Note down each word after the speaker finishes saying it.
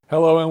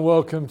Hello and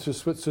welcome to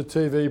Switzer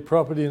TV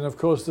Property, and of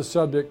course the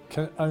subject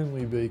can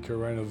only be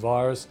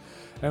coronavirus.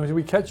 And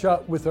we catch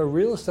up with a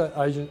real estate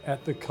agent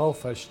at the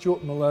coalface,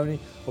 Stuart Maloney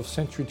of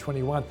Century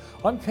 21.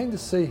 I'm keen to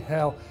see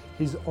how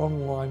his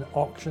online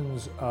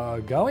auctions are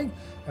going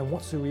and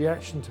what's the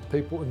reaction to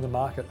people in the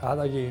market. Are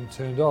they getting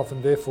turned off,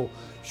 and therefore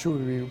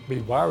should we be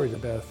worried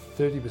about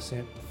a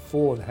 30%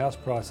 fall in house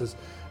prices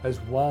as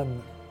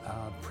one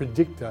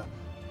predictor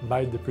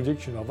made the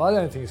prediction of? I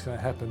don't think it's going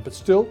to happen, but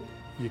still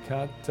you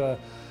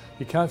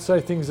can't say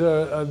things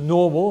are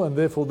normal, and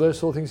therefore those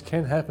sort of things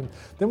can happen.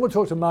 Then we'll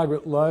talk to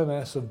Margaret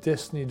Lomas of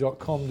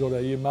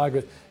destiny.com.au.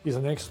 Margaret is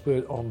an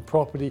expert on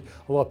property.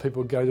 A lot of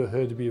people go to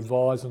her to be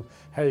advised on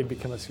how you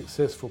become a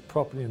successful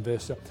property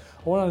investor.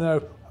 I want to know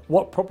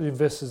what property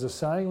investors are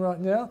saying right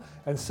now,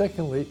 and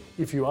secondly,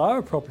 if you are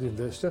a property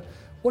investor,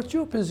 what's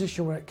your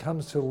position when it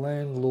comes to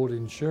landlord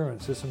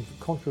insurance? There's some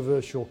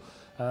controversial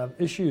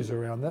issues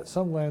around that.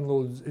 Some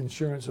landlords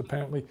insurance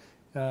apparently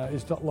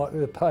is not likely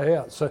to pay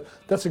out. So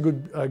that's a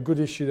good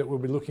issue that we'll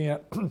be looking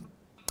at.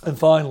 And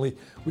finally,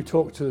 we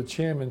talked to the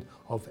chairman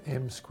of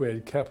M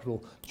Squared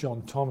Capital,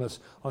 John Thomas,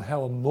 on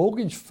how a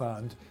mortgage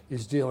fund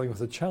is dealing with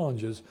the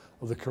challenges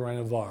of the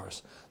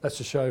coronavirus. That's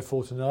the show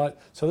for tonight.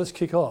 So let's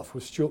kick off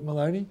with Stuart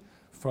Maloney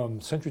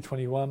from Century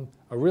 21,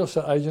 a real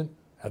estate agent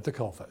at the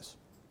coalface.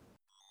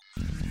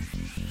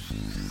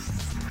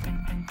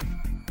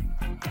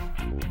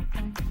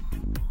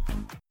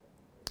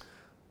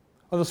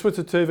 On the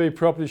Switzer TV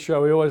Property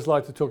Show, we always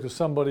like to talk to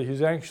somebody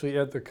who's actually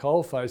at the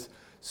coalface,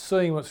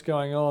 seeing what's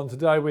going on.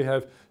 Today we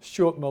have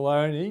Stuart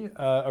Maloney,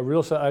 a real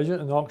estate agent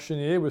and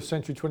auctioneer with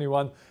Century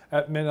 21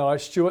 at Menai.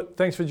 Stuart,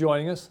 thanks for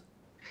joining us.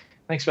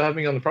 Thanks for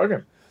having me on the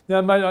program. Now,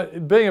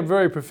 mate, being a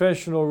very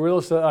professional real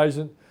estate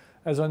agent,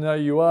 as I know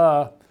you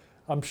are,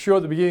 I'm sure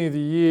at the beginning of the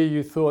year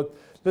you thought,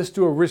 let's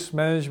do a risk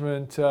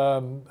management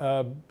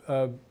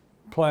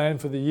plan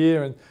for the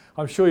year, and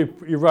I'm sure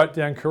you wrote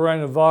down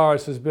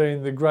coronavirus as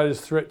being the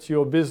greatest threat to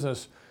your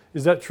business.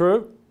 Is that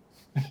true?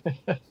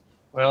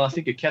 Well, I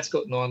think a cat's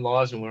got 9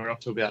 lives and we're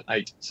up to about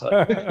 8.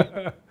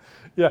 So.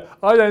 Yeah,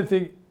 I don't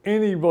think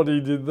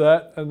anybody did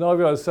that, and I've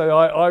got to say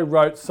I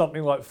wrote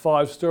something like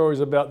 5 stories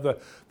about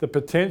the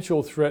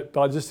potential threat,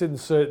 but I just didn't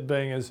see it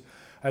being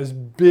as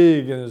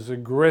big and as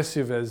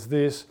aggressive as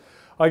this.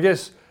 I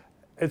guess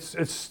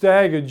it's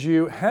staggered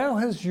you. How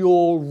has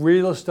your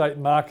real estate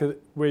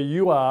market where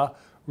you are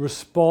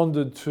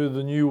responded to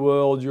the new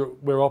world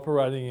we're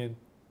operating in?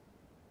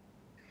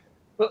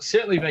 Well, it's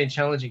certainly been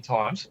challenging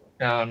times,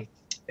 and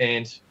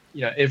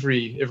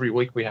every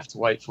week we have to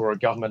wait for a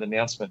government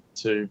announcement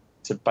to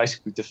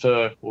basically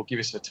defer or give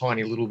us a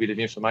tiny little bit of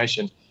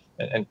information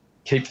and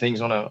keep things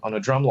on a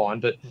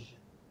drumline. But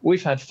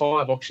we've had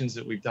 5 auctions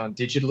that we've done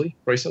digitally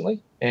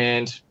recently,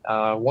 and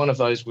one of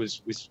those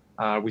was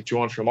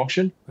withdrawn from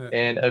auction. Yeah.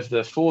 And of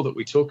the 4 that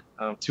we took,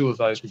 2 of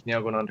those we've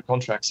now gone under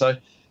contract. So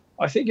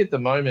I think at the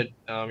moment,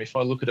 if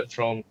I look at it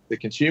from the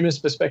consumer's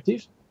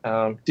perspective,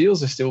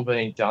 deals are still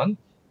being done.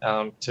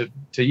 To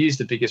use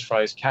the biggest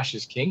phrase, cash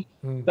is king.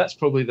 That's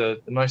probably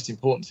the most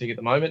important thing at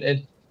the moment.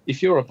 And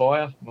if you're a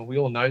buyer, well, we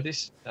all know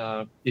this,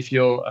 if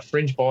you're a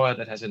fringe buyer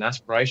that has an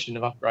aspiration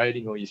of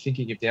upgrading or you're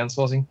thinking of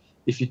downsizing,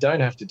 if you don't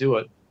have to do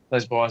it,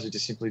 those buyers are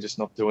simply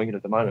not doing it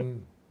at the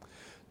moment.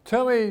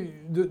 Tell me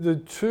the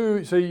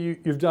 2, so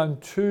you've done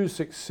 2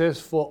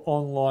 successful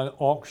online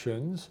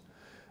auctions.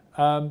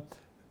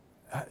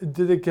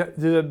 Did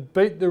it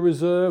beat the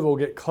reserve or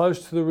get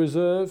close to the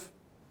reserve?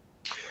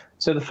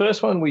 So the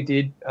first one we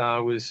did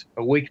was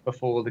a week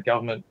before the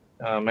government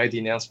made the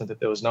announcement that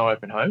there was no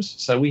open homes.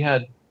 So we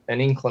had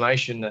an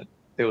inclination that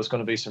there was going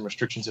to be some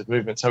restrictions of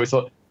movement. So we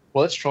thought,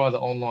 well, let's try the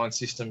online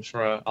system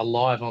for a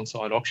live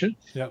on-site auction.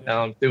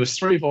 Yep. There was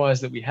 3 buyers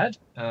that we had.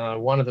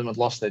 One of them had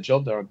lost their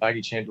job. They were a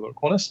baggage handler at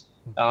Qantas.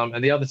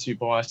 And the other 2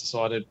 buyers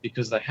decided,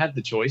 because they had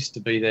the choice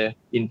to be there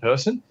in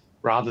person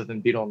rather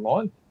than bid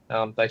online,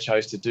 they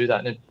chose to do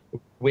that. And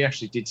we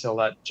actually did sell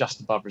that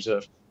just above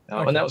reserve.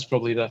 Okay. And that was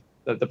probably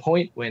the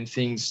point when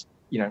things,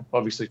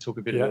 obviously took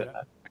a bit of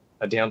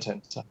a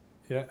downturn. So.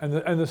 Yeah, and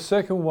the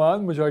second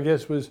one, which I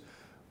guess was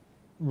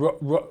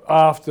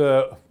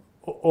after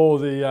all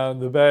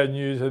the bad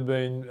news had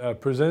been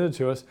presented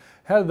to us,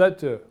 how did that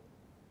do?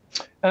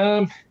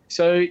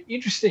 So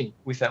interesting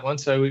with that one.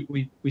 So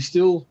we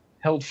still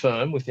held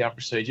firm with our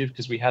procedure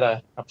because we had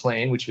a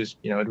plan, which was,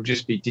 it'll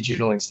just be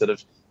digital instead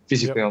of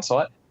physically on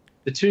site.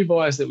 The 2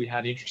 buyers that we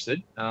had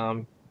interested,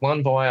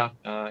 one buyer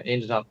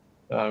ended up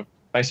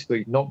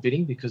basically not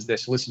bidding because their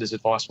solicitor's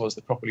advice was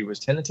the property was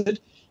tenanted.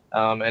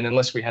 And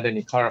unless we had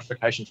any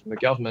clarification from the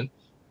government,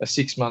 a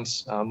 6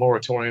 months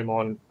moratorium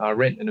on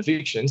rent and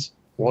evictions,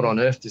 what on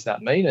earth does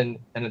that mean?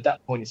 And at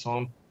that point in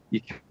time,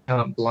 you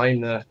can't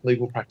blame the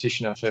legal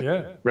practitioner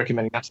for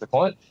recommending that to the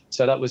client.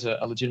 So that was a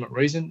legitimate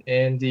reason.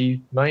 And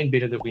the main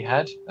bidder that we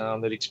had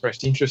that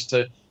expressed interest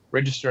to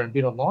register and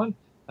bid online,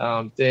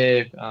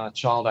 their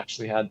child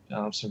actually had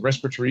some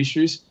respiratory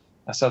issues.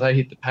 So they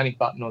hit the panic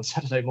button on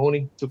Saturday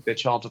morning, took their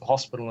child to the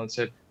hospital and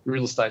said,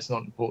 real estate's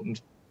not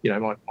important,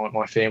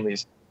 my family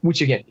is,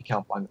 which again, you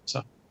can't blame them.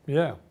 So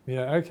Yeah,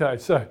 yeah, okay.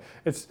 So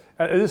it's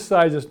at this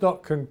stage it's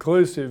not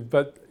conclusive,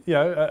 but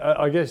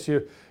I guess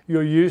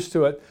you're used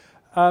to it.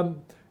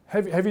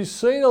 Have you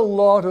seen a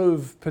lot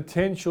of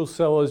potential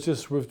sellers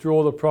just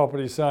withdraw the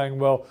property, saying,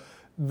 "Well,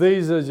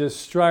 these are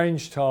just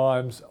strange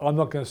times. I'm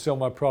not going to sell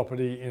my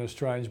property in a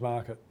strange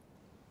market"?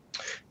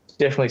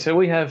 Definitely. So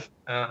we have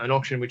an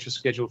auction which was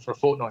scheduled for a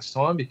fortnight's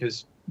time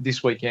because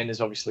this weekend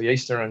is obviously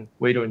Easter and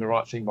we're doing the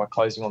right thing by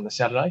closing on the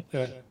Saturday.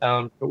 Yeah.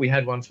 But we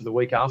had one for the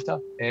week after.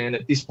 And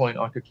at this point,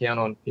 I could count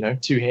on,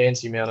 two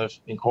hands the amount of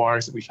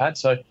inquiries that we've had.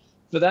 So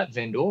for that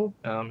vendor,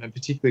 and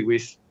particularly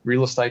with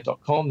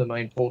realestate.com, the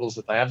main portals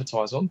that they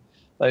advertise on,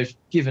 they've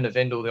given a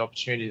vendor the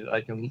opportunity that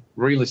they can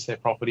relist their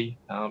property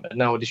at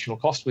no additional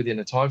cost within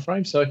a time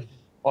frame. So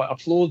I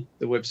applaud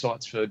the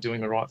websites for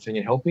doing the right thing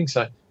and helping.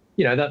 So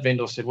that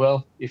vendor said,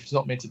 well, if it's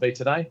not meant to be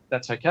today,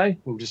 that's okay.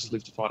 We'll just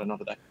live to fight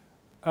another day.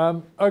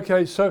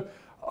 Okay, so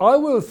I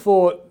would have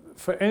thought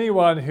for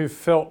anyone who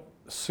felt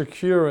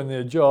secure in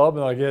their job,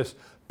 and I guess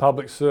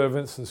public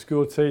servants and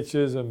school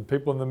teachers and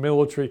people in the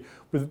military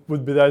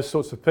would be those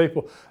sorts of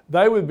people,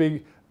 they would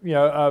be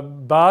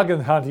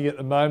bargain hunting at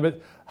the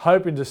moment,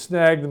 hoping to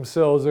snag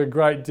themselves a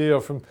great deal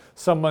from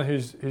someone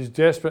who's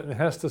desperate and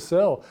has to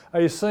sell.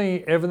 Are you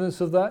seeing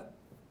evidence of that?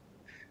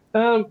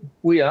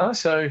 We are.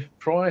 So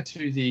prior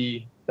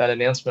to that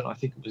announcement, I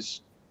think it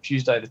was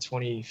Tuesday the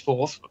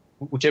 24th,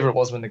 whichever it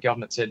was when the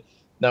government said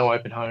no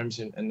open homes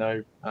and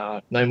no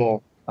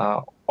more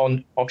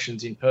on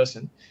auctions in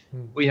person,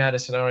 we had a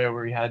scenario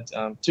where we had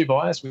two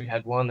buyers. We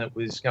had one that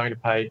was going to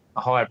pay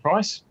a higher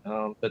price,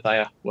 but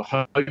they were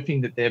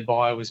hoping that their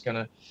buyer was going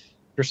to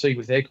proceed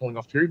with their calling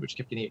off period, which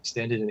kept getting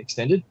extended and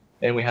extended.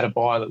 And we had a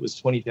buyer that was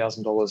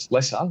 $20,000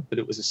 lesser, but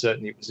it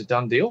was a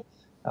done deal.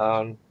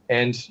 And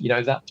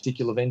that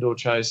particular vendor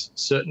chose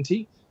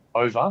certainty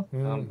over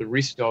the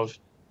risk of,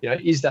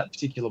 is that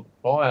particular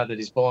buyer that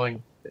is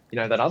buying,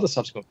 that other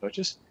subsequent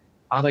purchase,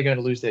 are they going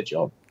to lose their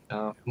job?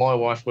 My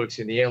wife works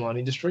in the airline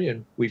industry,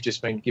 and we've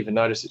just been given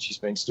notice that she's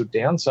been stood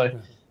down. So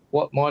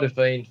what might have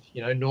been,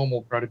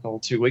 normal protocol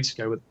 2 weeks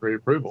ago with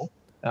pre-approval,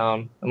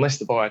 unless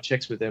the buyer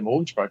checks with their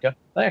mortgage broker,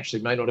 they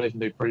actually may not even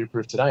be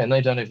pre-approved today, and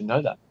they don't even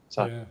know that.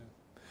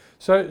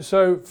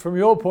 So from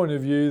your point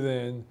of view,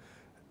 then,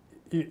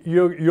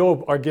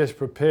 you're, I guess,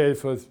 prepared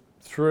for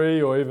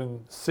 3 or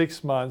even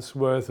 6 months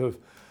worth of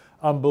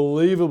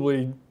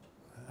unbelievably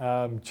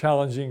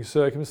challenging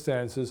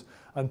circumstances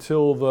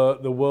until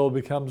the world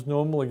becomes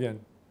normal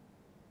again.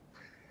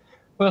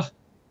 Well,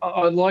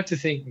 I'd like to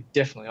think,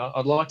 definitely,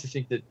 I'd like to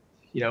think that,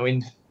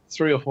 in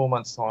 3 or 4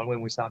 months' time, when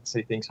we start to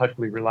see things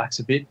hopefully relax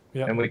a bit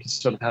and we can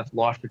sort of have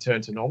life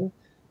return to normal,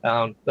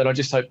 that I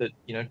just hope that,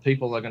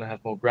 people are going to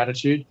have more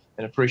gratitude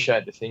and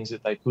appreciate the things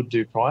that they could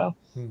do prior.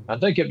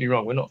 Don't get me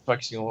wrong, we're not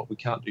focusing on what we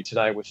can't do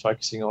today, we're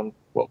focusing on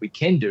what we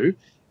can do,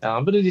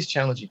 but it is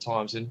challenging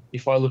times. And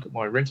if I look at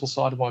my rental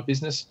side of my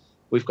business,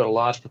 we've got a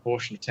large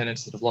proportion of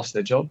tenants that have lost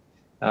their job.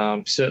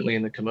 Certainly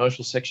in the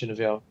commercial section of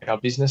our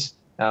business,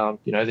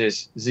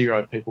 there's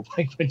 0 people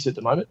paying rent at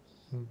the moment.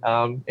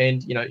 And,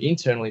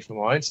 internally for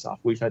my own staff,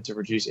 we've had to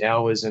reduce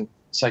hours and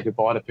say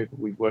goodbye to people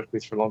we've worked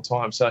with for a long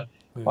time. So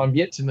I'm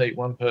yet to meet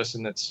one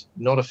person that's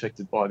not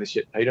affected by this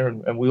yet, Peter,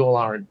 and we all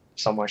are in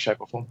some way, shape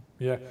or form.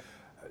 Yeah.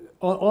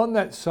 On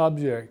that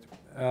subject,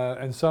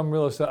 and some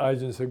real estate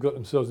agents have got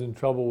themselves in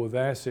trouble with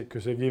ASIC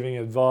because they're giving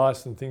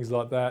advice and things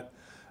like that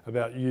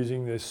about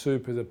using their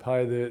super to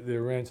pay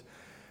their rent.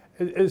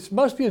 It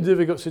must be a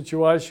difficult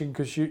situation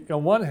because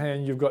on one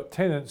hand, you've got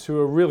tenants who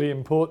are really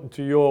important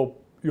to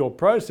your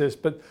process,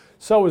 but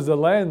so is the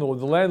landlord.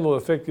 The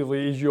landlord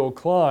effectively is your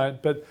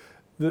client, but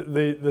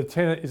the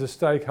tenant is a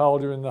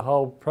stakeholder in the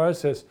whole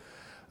process.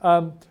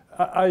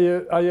 Are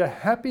you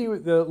happy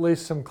with at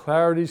least some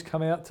clarity's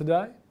come out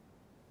today?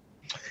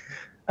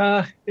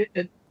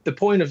 The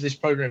point of this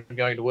program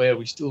going to where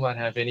we still don't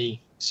have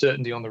any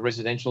certainty on the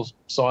residential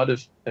side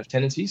of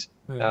tenancies,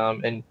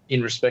 and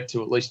in respect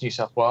to at least New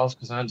South Wales,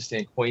 because I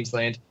understand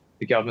Queensland,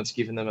 the government's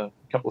given them a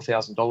couple of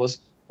 $1,000s,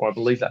 or I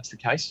believe that's the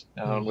case,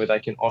 where they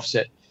can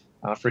offset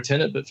for a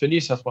tenant. But for New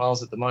South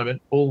Wales at the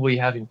moment, all we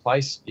have in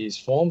place is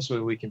forms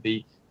where we can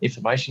be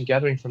information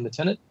gathering from the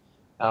tenant.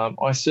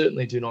 I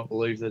certainly do not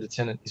believe that a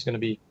tenant is going to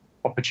be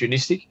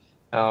opportunistic,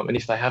 and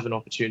if they have an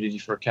opportunity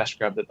for a cash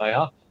grab that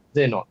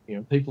they're not.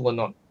 People are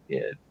not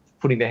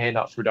putting their hand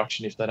up for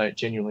reduction if they don't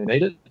genuinely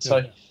need it.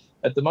 So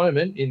at the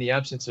moment, in the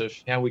absence of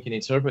how we can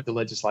interpret the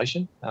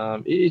legislation,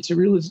 it's a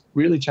really,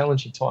 really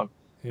challenging time.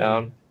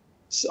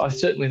 So I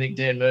certainly think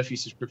Dan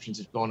Murphy's subscriptions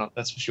have gone up,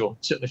 that's for sure,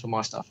 certainly for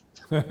my stuff.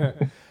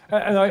 And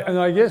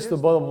I guess the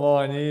bottom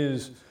line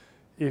is,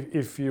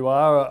 if you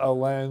are a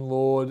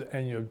landlord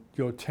and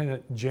your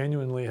tenant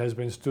genuinely has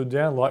been stood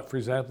down, like for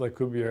example, it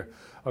could be a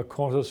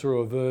Qantas or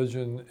a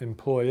Virgin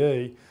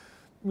employee,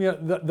 they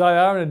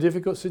are in a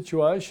difficult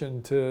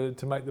situation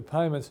to make the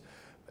payments.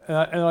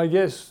 And I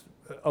guess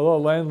a lot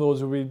of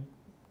landlords will be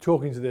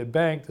talking to their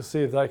bank to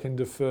see if they can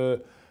defer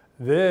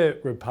their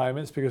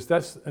repayments, because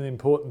that's an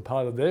important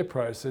part of their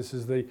process,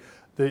 is the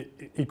the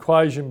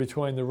equation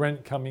between the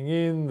rent coming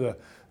in, the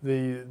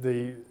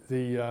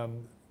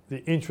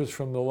the interest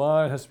from the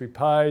loan has to be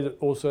paid,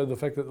 also the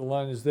fact that the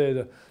loan is there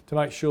to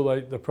make sure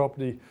the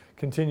property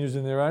continues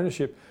in their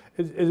ownership.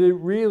 It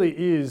really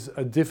is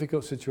a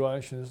difficult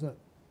situation, isn't it?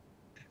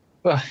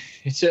 Well,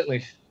 it's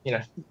certainly,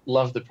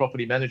 love the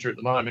property manager at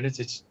the moment.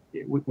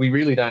 We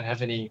really don't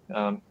have any,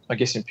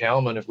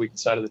 empowerment if we can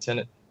say to the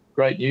tenant,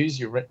 great news,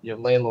 your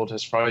landlord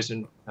has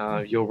frozen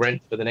your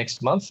rent for the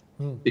next month,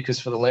 because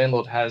for the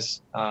landlord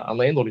has a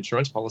landlord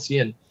insurance policy.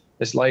 And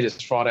as late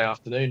as Friday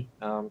afternoon,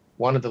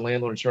 one of the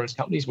landlord insurance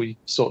companies, we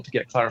sought to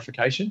get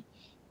clarification.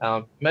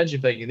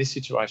 Imagine being in this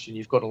situation.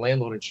 You've got a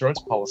landlord insurance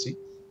policy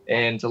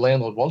and the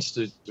landlord wants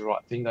to do the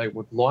right thing. They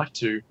would like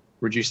to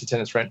reduce the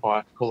tenant's rent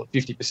by, call it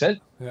 50%.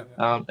 Yeah.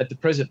 At the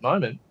present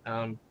moment,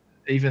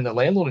 even the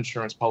landlord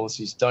insurance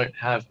policies don't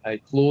have a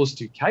clause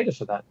to cater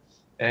for that.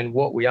 And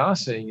what we are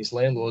seeing is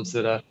landlords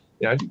that are,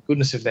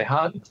 goodness of their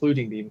heart,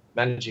 including the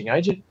managing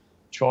agent,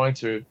 trying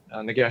to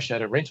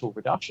negotiate a rental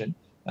reduction,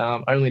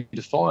 only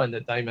to find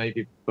that they may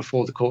be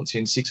before the courts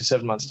in 6 or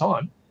 7 months'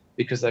 time,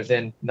 because they've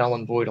then null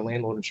and void a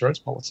landlord insurance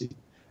policy.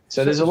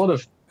 So there's a lot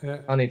of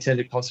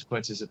unintended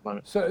consequences at the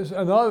moment.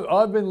 And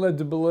I've been led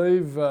to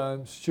believe,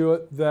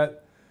 Stuart,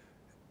 that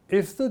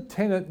if the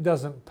tenant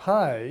doesn't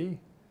pay,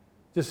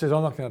 just says,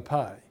 I'm not going to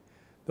pay,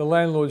 the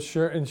landlord's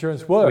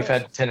insurance works.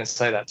 We've had tenants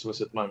say that to us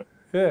at the moment.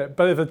 Yeah,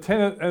 but if the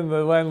tenant and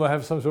the landlord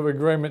have some sort of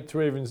agreement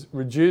to even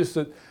reduce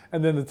it,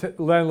 and then the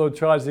landlord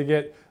tries to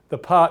get the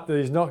part that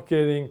he's not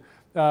getting,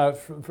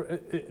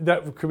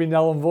 that could be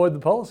null and void the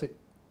policy.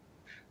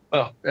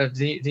 Well,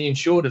 the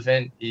insured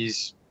event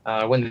is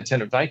when the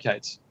tenant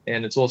vacates,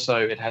 and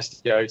it has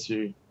to go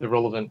to the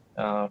relevant,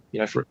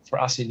 for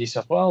us in New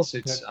South Wales,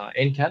 it's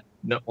NCAT,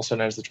 also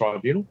known as the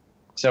tribunal.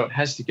 So it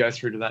has to go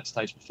through to that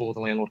stage before the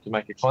landlord can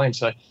make a claim.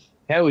 So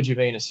how would you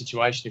be in a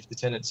situation if the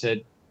tenant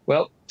said,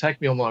 well,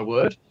 take me on my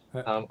word,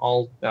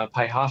 I'll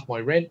pay half my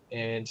rent,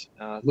 and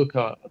look,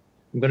 I'm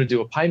going to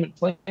do a payment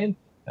plan,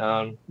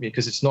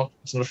 because it's not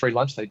a free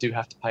lunch. They do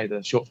have to pay the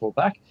shortfall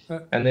back,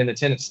 and then the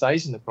tenant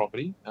stays in the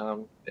property.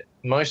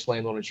 Most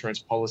landlord insurance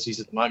policies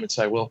at the moment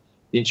say, well,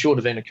 the insured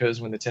event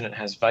occurs when the tenant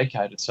has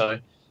vacated. So,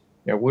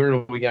 where are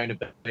we going to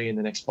be in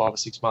the next 5 or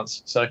 6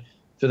 months? So,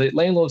 for the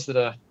landlords that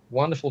are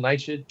wonderful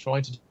natured,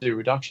 trying to do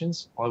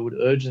reductions, I would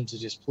urge them to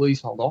just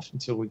please hold off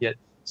until we get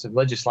some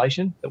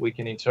legislation that we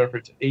can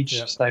interpret to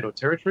each state or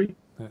territory,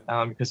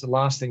 because the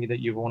last thing that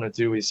you want to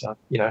do is,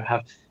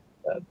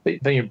 be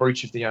in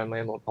breach of the own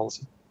landlord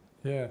policy.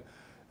 Yeah,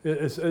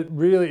 it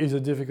really is a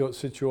difficult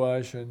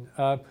situation.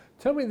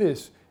 Tell me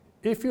this,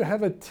 if you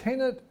have a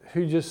tenant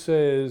who just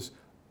says,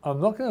 I'm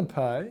not going to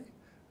pay,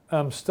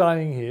 I'm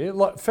staying here,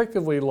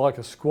 effectively like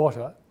a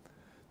squatter,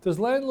 does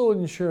landlord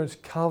insurance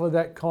cover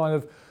that kind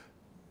of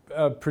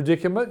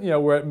predicament,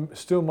 where it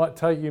still might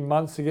take you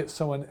months to get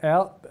someone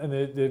out, and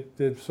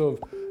they're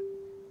sort of,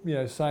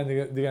 saying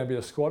they're going to be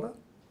a squatter?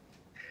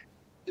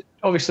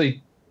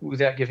 Obviously,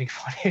 without giving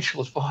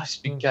financial advice,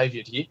 big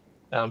caveat here,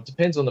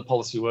 depends on the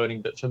policy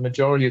wording, but for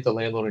majority of the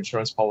landlord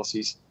insurance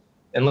policies,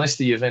 unless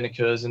the event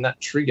occurs and that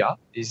trigger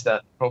is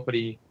that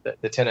property that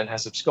the tenant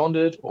has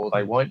absconded or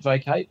they won't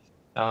vacate,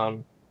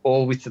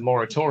 or with the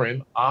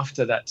moratorium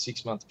after that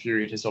 6-month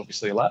period has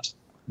obviously elapsed,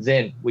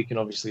 then we can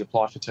obviously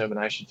apply for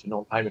termination for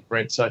non-payment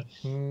rent. So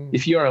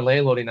if you're a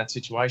landlord in that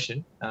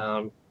situation,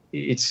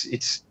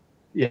 it's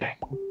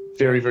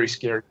very, very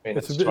scary.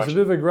 It's a bit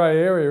of a grey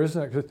area,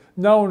 isn't it? Because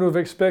no one would have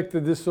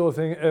expected this sort of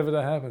thing ever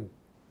to happen.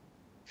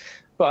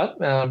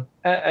 But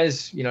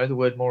as the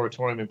word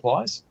moratorium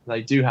implies,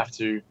 they do have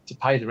to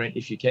pay the rent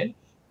if you can,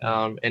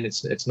 and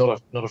it's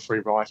not a free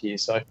ride here.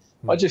 So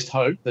I just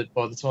hope that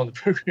by the time the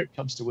program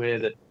comes to where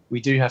that we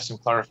do have some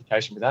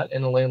clarification with that,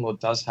 and the landlord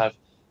does have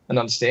an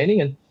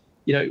understanding. And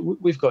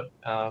we've got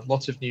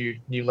lots of new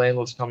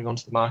landlords coming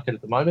onto the market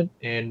at the moment,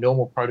 and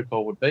normal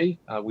protocol would be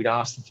we'd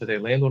ask them for their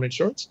landlord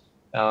insurance.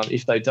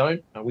 If they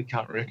don't, we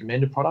can't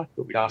recommend a product,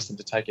 but we'd ask them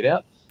to take it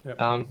out.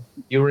 Yep.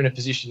 You're in a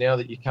position now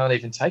that you can't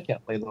even take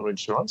out landlord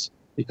insurance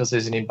because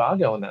there's an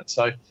embargo on that.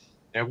 So,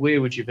 where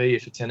would you be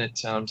if a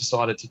tenant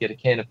decided to get a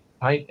can of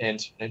paint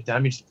and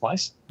damage the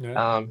place?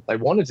 Yeah. They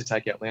wanted to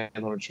take out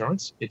landlord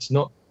insurance. It's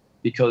not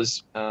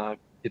because the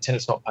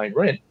tenant's not paying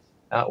rent.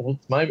 Well,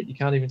 at the moment, you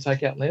can't even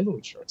take out landlord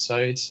insurance.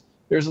 So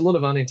there's a lot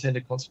of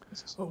unintended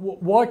consequences.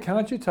 Why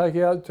can't you take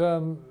out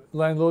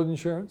landlord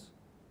insurance?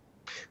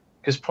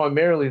 Because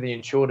primarily the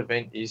insured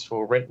event is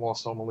for rent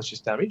loss or malicious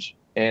damage.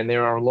 And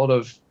there are a lot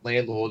of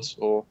landlords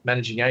or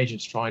managing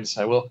agents trying to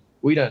say, well,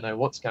 we don't know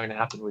what's going to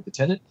happen with the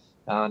tenant.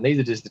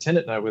 Neither does the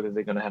tenant know whether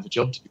they're going to have a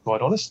job, to be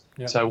quite honest.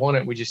 Yep. So why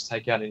don't we just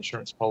take out an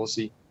insurance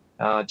policy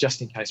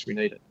just in case we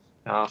need it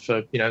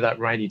for that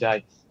rainy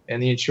day?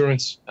 And the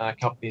insurance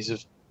companies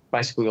have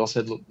basically all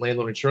said, look,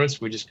 landlord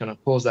insurance, we're just going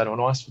to pause that on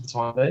ice for the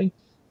time being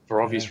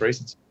for obvious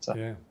reasons.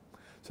 So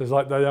it's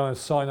like they don't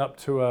sign up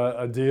to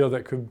a deal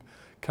that could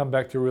come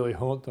back to really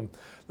haunt them.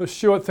 Look,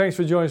 Stuart, thanks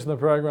for joining us on the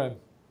program.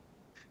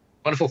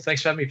 Wonderful.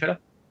 Thanks for having me, Peter.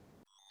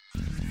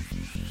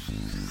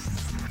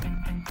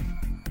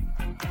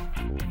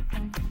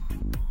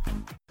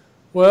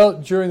 Well,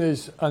 during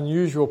these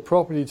unusual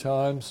property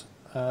times,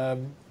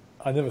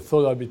 I never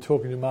thought I'd be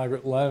talking to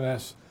Margaret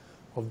Lomas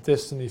of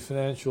Destiny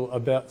Financial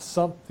about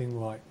something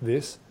like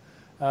this.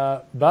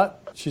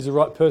 But she's the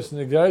right person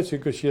to go to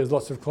because she has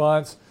lots of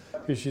clients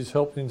who she's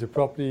helped into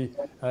property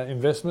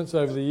investments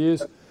over the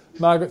years.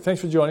 Margaret,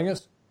 thanks for joining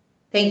us.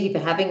 Thank you for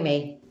having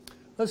me.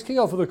 Let's kick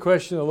off with a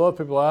question a lot of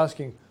people are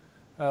asking.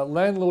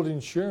 Landlord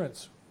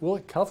insurance, will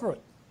it cover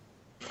it?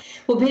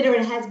 Well, Peter,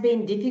 it has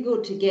been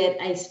difficult to get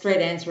a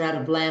straight answer out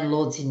of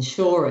landlords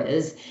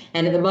insurers,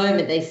 and at the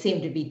moment they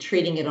seem to be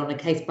treating it on a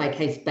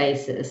case-by-case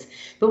basis.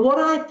 But what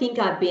I think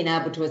I've been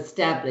able to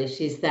establish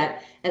is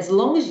that as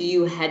long as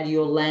you had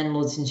your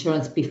landlord's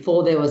insurance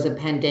before there was a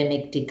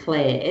pandemic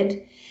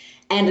declared,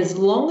 and as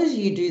long as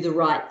you do the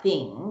right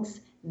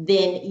things,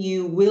 then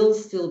you will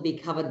still be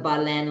covered by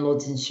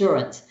landlord's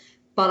insurance.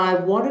 But I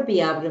want to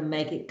be able to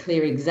make it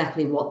clear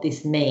exactly what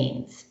this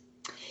means.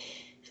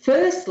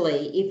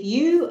 Firstly, if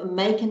you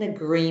make an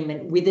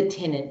agreement with a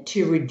tenant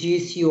to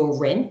reduce your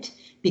rent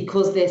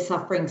because they're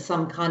suffering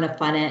some kind of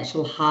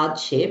financial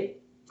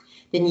hardship,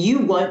 then you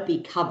won't be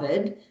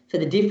covered for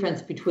the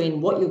difference between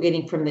what you're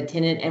getting from the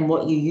tenant and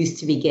what you used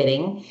to be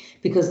getting,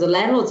 because the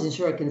landlord's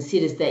insurer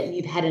considers that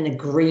you've had an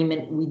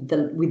agreement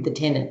with the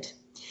tenant.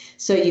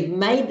 So you've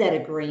made that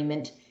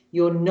agreement,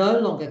 you're no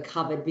longer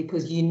covered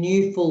because you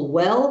knew full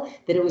well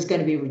that it was going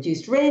to be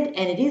reduced rent,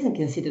 and it isn't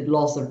considered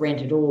loss of rent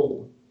at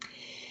all.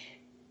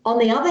 On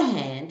the other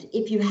hand,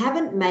 if you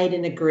haven't made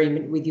an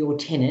agreement with your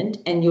tenant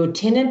and your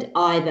tenant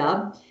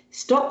either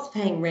stops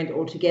paying rent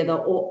altogether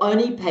or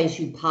only pays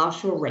you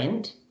partial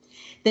rent,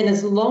 then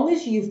as long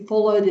as you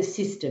follow the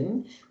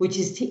system, which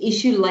is to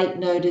issue late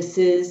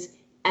notices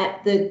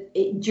at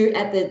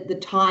the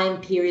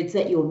time periods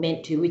that you're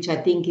meant to, which I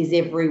think is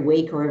every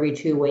week or every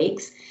 2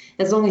 weeks,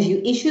 as long as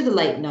you issue the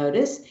late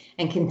notice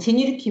and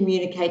continue to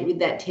communicate with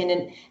that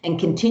tenant and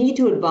continue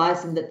to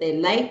advise them that they're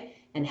late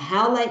and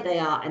how late they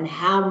are and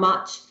how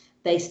much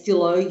they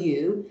still owe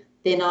you,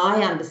 then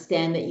I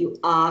understand that you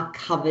are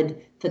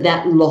covered for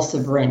that loss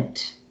of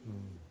rent.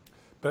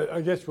 But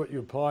I guess what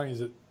you're implying is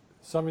that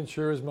some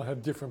insurers might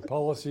have different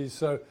policies,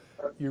 so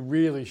you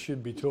really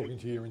should be talking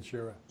to your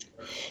insurer.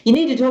 You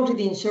need to talk to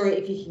the insurer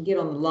if you can get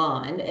on the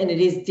line, and it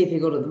is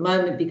difficult at the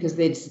moment because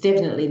there's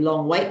definitely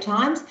long wait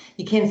times.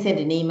 You can send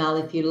an email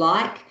if you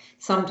like.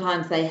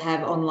 Sometimes they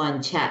have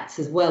online chats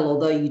as well,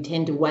 although you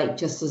tend to wait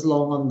just as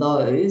long on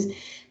those.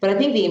 But I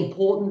think the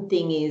important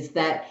thing is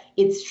that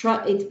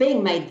it's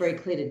being made very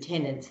clear to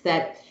tenants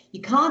that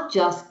you can't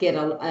just get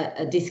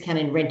a discount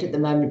in rent at the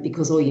moment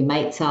because all your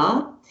mates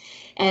are,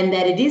 and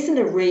that it isn't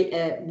a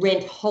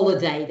rent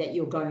holiday that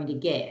you're going to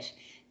get.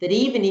 That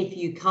even if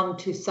you come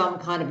to some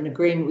kind of an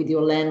agreement with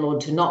your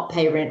landlord to not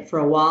pay rent for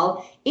a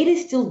while, it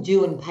is still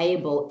due and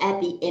payable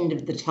at the end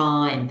of the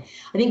time.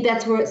 I think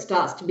that's where it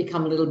starts to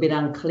become a little bit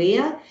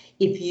unclear.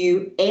 If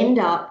you end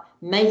up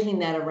making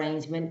that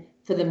arrangement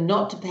for them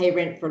not to pay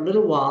rent for a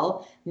little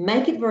while,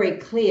 make it very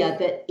clear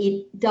that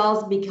it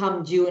does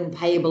become due and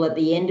payable at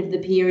the end of the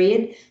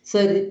period,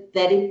 so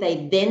that if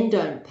they then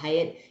don't pay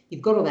it,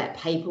 you've got all that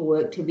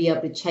paperwork to be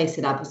able to chase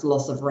it up as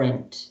loss of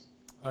rent.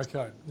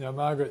 Okay. Now,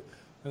 Margaret,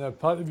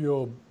 part of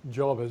your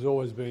job has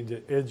always been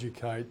to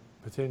educate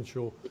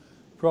potential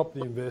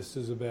property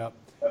investors about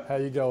how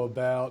you go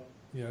about,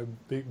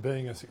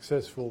 being a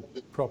successful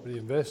property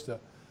investor.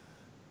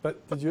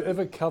 But did you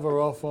ever cover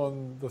off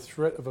on the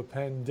threat of a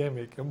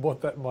pandemic and what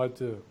that might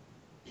do?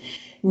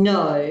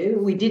 No,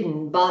 we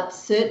didn't. But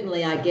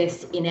certainly, I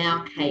guess, in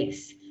our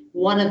case,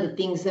 one of the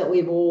things that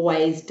we've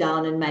always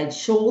done and made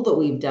sure that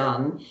we've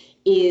done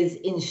is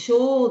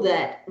ensure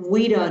that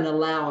we don't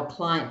allow a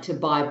client to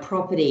buy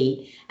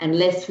property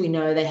unless we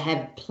know they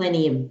have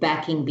plenty of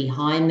backing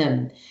behind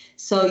them.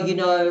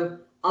 So,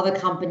 other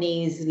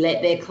companies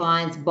let their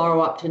clients borrow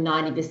up to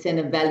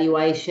 90% of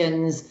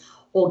valuations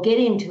or get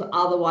into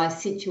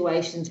otherwise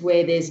situations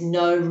where there's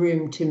no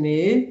room to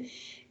move.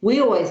 We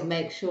always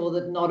make sure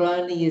that not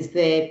only is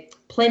there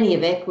plenty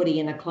of equity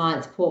in a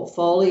client's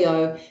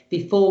portfolio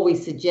before we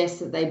suggest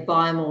that they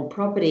buy more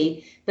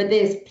property, but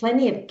there's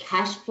plenty of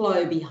cash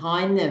flow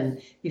behind them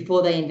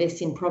before they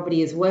invest in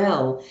property as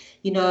well.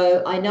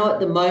 I know at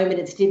the moment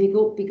it's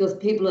difficult because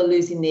people are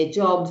losing their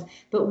jobs,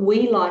 but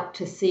we like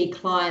to see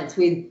clients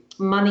with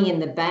money in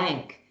the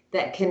bank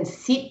that can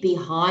sit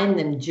behind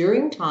them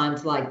during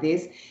times like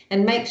this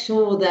and make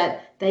sure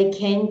that they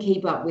can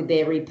keep up with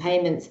their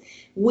repayments.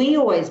 We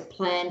always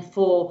plan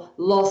for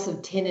loss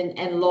of tenant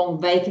and long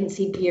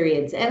vacancy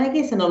periods. And I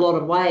guess in a lot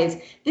of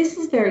ways, this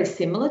is very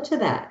similar to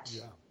that.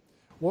 Yeah.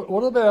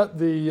 What about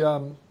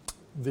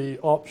the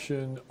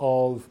option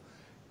of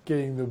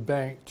getting the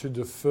bank to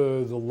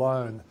defer the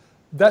loan?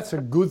 That's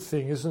a good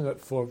thing, isn't it,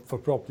 for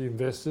property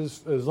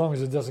investors, as long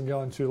as it doesn't go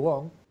on too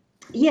long?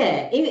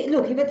 Yeah,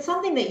 if it's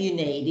something that you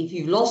need, if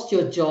you've lost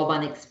your job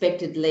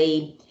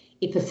unexpectedly,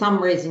 if for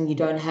some reason you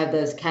don't have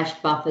those cash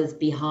buffers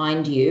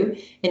behind you,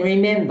 and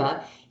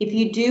remember, if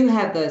you do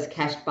have those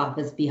cash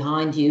buffers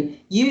behind you,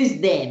 use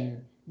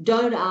them.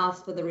 don't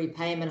ask for the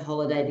repayment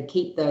holiday to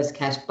keep those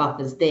cash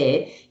buffers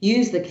there.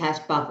 Use the cash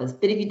buffers.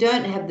 But if you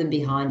don't have them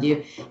behind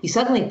you, you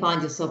suddenly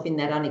find yourself in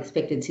that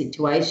unexpected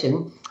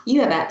situation.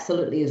 You have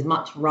absolutely as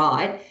much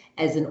right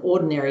as an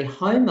ordinary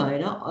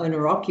homeowner,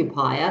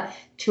 owner-occupier,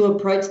 to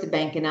approach the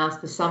bank and ask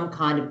for some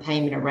kind of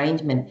payment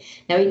arrangement.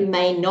 Now, it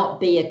may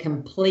not be a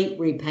complete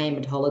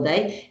repayment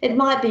holiday. It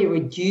might be a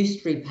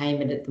reduced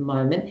repayment at the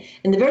moment.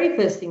 And the very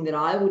first thing that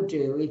I would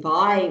do if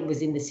I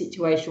was in the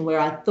situation where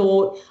I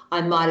thought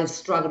I might have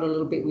struggled a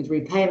little bit with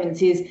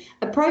repayments is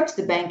approach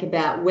the bank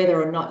about whether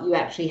or not you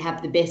actually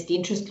have the best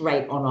interest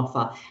rate on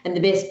offer and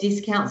the best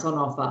discounts on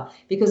offer,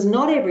 because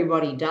not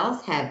everybody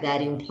does have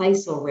that in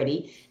place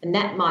already, and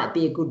that might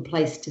be a good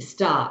place to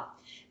start.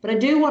 But I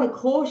do want to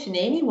caution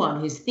anyone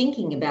who's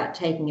thinking about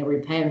taking a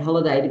repayment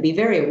holiday to be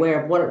very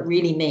aware of what it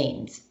really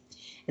means.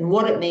 And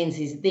what it means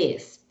is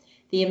this: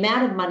 the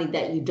amount of money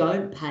that you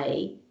don't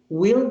pay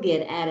will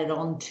get added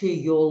on to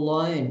your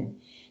loan.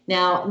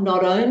 Now,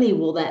 not only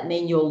will that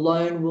mean your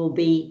loan will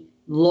be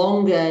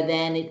longer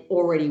than it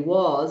already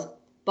was,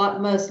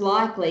 but most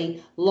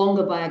likely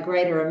longer by a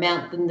greater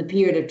amount than the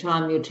period of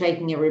time you're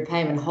taking a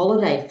repayment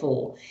holiday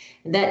for.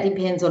 And that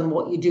depends on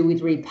what you do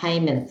with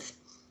repayments.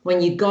 When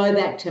you go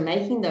back to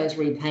making those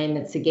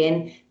repayments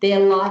again, they're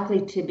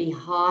likely to be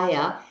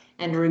higher.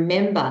 And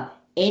remember,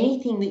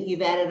 anything that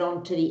you've added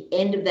on to the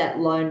end of that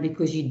loan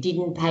because you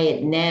didn't pay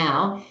it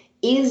now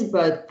is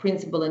both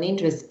principal and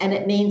interest, and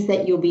it means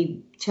that you'll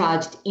be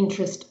charged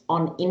interest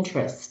on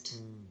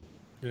interest.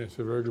 Yeah, it's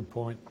a very good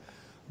point.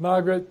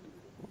 Margaret,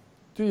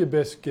 do your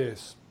best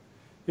guess.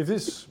 If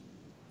this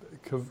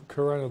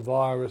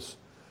coronavirus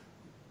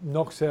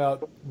knocks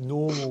out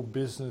normal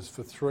business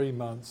for 3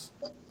 months,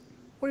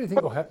 what do you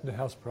think will happen to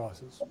house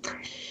prices?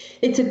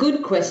 It's a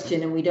good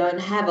question, and we don't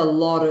have a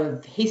lot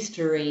of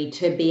history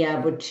to be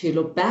able to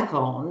look back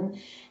on.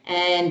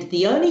 And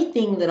the only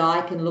thing that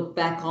I can look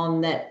back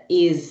on that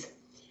is,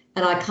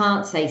 and I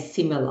can't say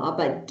similar,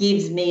 but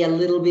gives me a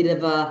little bit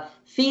of a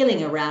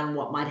feeling around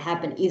what might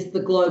happen, is the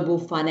global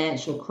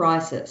financial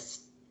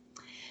crisis.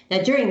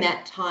 Now, during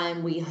that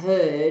time, we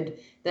heard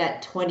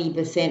that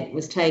 20%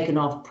 was taken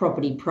off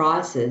property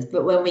prices.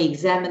 But when we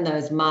examine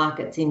those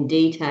markets in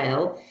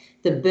detail,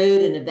 the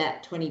burden of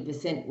that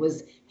 20%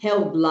 was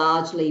held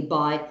largely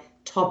by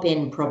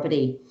top-end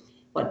property.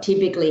 What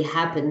typically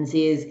happens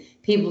is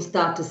people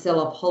start to sell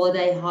off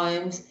holiday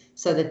homes,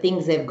 so the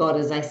things they've got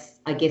is,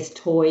 I guess,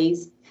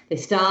 toys. They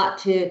start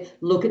to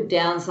look at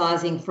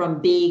downsizing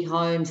from big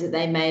homes that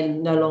they may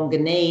no longer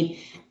need,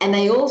 and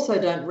they also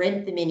don't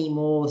rent them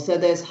anymore. So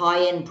those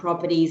high-end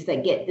properties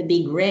that get the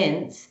big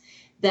rents,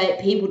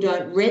 that people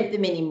don't rent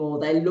them anymore.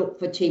 They look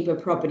for cheaper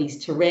properties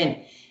to rent.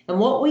 And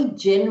what we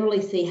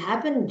generally see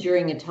happen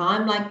during a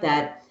time like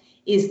that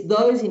is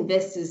those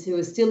investors who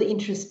are still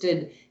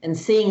interested and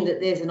seeing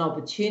that there's an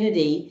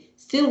opportunity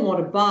still want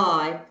to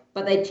buy,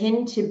 but they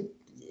tend to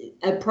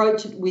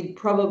approach it with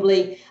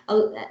probably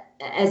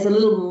as a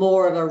little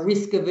more of a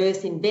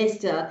risk-averse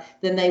investor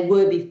than they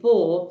were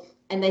before,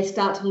 and they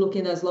start to look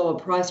in those lower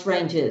price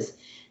ranges.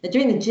 Now,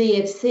 during the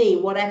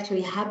GFC, what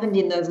actually happened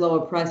in those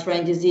lower price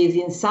ranges is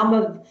in some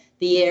of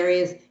the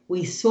areas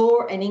we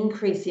saw an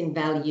increase in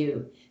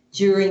value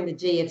during the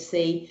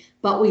GFC,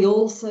 but we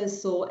also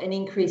saw an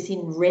increase in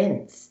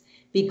rents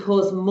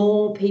because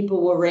more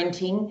people were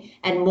renting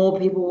and more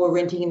people were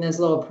renting in those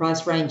lower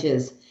price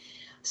ranges.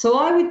 So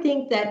I would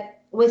think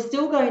that we're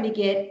still going to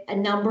get a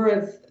number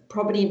of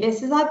property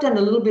investors. I've done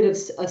a little bit of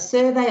a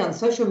survey on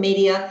social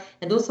media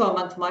and also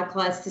amongst my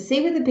clients to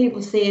see whether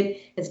people see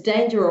it as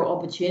danger or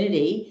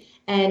opportunity,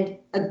 and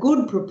a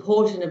good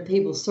proportion of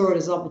people saw it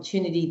as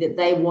opportunity that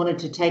they wanted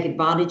to take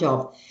advantage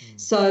of.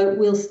 So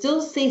we'll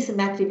still see some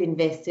active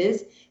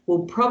investors.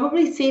 We'll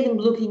probably see them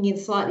looking in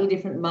slightly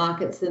different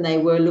markets than they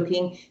were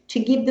looking to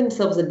give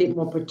themselves a bit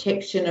more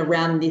protection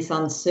around this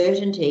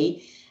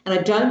uncertainty. And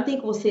I don't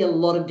think we'll see a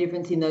lot of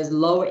difference in those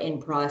lower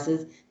end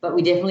prices, but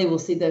we definitely will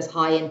see those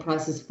high end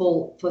prices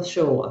fall for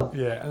sure.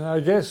 Yeah, and I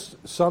guess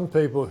some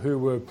people who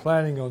were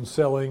planning on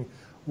selling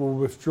will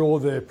withdraw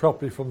their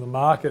property from the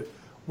market,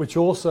 which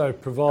also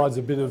provides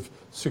a bit of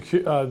sort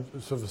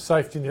of a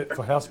safety net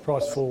for house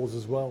price falls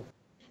as well.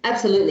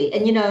 Absolutely.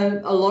 And,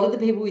 a lot of the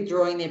people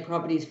withdrawing their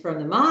properties from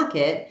the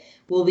market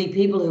will be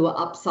people who are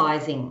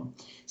upsizing.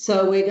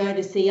 So we're going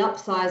to see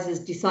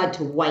upsizers decide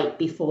to wait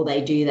before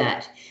they do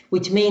that,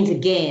 which means,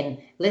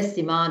 again, less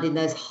demand in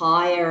those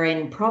higher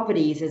end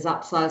properties as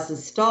upsizers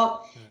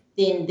stop.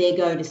 Then they're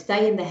going to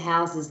stay in the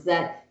houses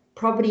that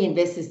property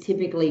investors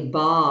typically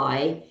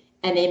buy,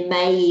 and there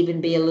may even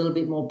be a little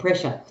bit more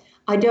pressure.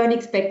 I don't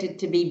expect it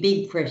to be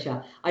big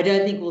pressure. I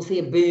don't think we'll see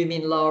a boom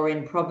in lower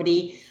end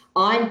property.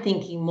 I'm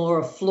thinking more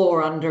a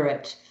floor under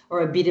it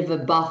or a bit of a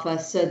buffer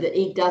so that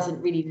it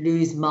doesn't really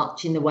lose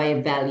much in the way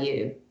of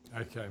value.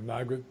 Okay,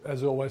 Margaret,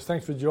 as always,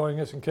 thanks for joining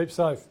us and keep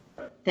safe.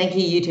 Thank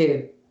you, you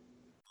too.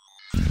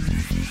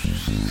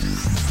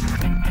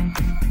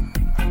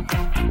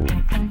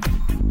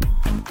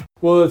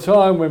 Well, at a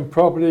time when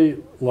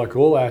property, like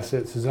all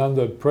assets, is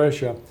under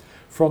pressure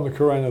from the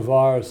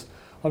coronavirus,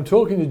 I'm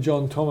talking to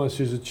John Thomas,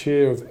 who's the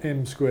chair of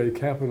M Squared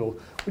Capital,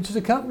 which is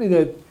a company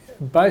that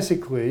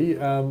basically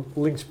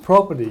links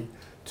property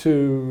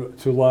to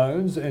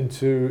loans and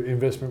to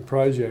investment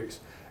projects.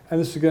 And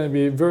this is going to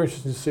be very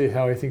interesting to see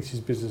how he thinks his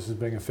business is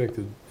being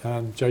affected.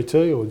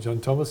 JT, or John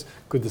Thomas,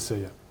 good to see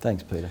you.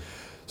 Thanks, Peter.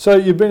 So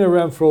you've been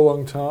around for a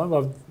long time.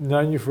 I've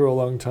known you for a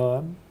long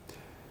time.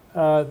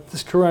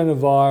 This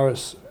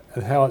coronavirus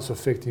and how it's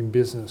affecting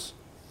business,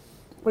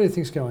 what do you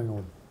think's going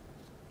on?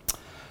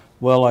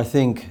 Well, I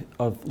think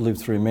I've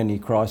lived through many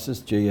crises,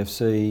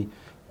 GFC,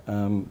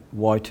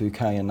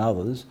 Y2K and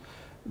others.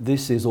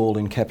 This is all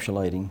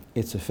encapsulating.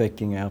 It's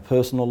affecting our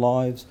personal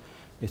lives,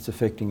 it's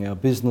affecting our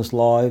business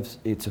lives,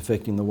 it's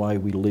affecting the way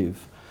we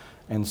live.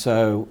 And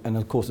so, and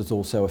of course it's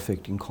also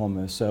affecting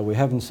commerce. So we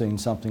haven't seen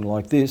something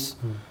like this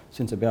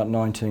since about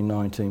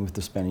 1919 with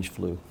the Spanish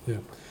flu. Yeah.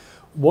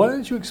 Why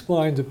don't you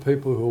explain to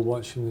people who are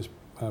watching this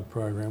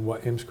program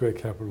what M Squared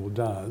Capital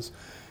does?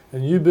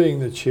 And you being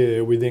the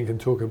chair, we then can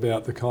talk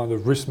about the kind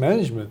of risk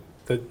management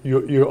that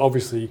you're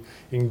obviously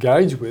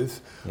engaged with,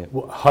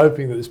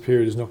 hoping that this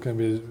period is not going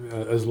to be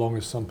as long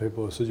as some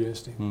people are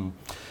suggesting.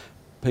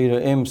 Peter,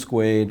 M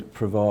Squared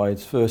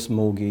provides first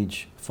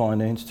mortgage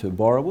finance to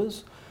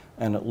borrowers,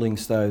 and it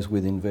links those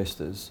with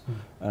investors.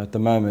 At the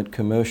moment,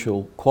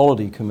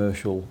 quality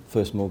commercial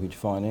first mortgage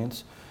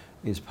finance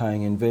is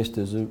paying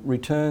investors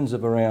returns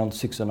of around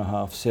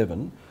 6.5,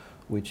 7,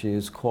 which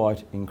is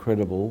quite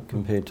incredible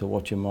compared to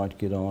what you might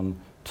get on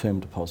term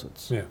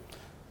deposits. Yeah.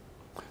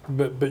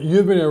 But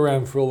you've been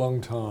around for a long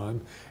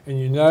time, and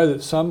you know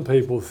that some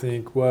people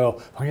think, well,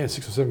 if I can get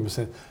 6 or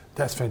 7%,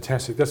 that's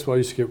fantastic. That's what I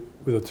used to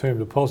get with a term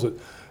deposit.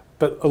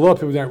 But a lot of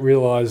people don't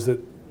realise that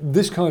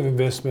this kind of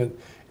investment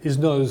is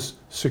not as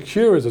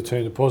secure as a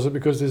term deposit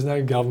because there's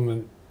no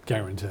government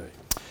guarantee.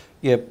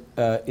 Yep,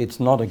 it's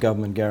not a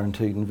government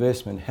guaranteed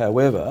investment.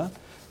 However,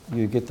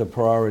 you get the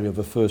priority of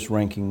a first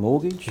ranking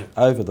mortgage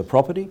over the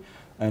property,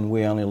 and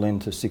we only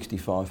lend to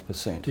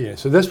 65%. Yeah,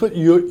 so that's what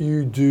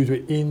you do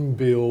to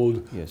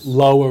inbuild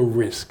lower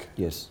risk.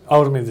 Yes.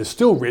 Ultimately, there's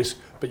still risk,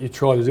 but you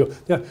try to do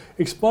it. Now,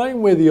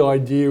 explain where the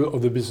idea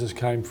of the business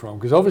came from,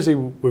 because obviously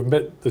we've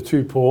met the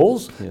two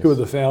Pauls, who were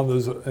the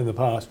founders in the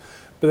past,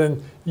 but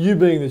then you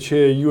being the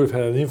chair, you would have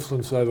had an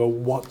influence over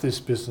what this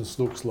business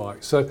looks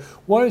like. So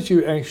why don't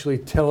you actually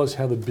tell us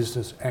how the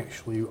business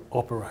actually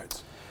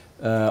operates?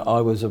 I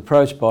was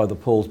approached by the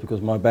Pauls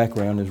because my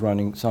background is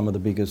running some of the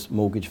biggest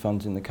mortgage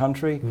funds in the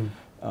country.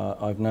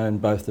 I've known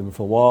both of them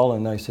for a while,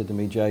 and they said to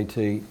me,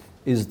 JT,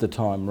 is the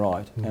time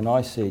right? And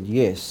I said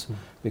yes,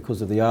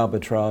 because of the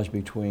arbitrage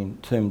between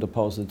term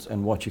deposits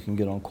and what you can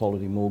get on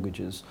quality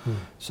mortgages.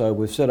 So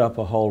we've set up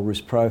a whole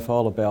risk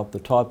profile about the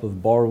type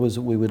of borrowers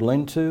that we would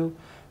lend to,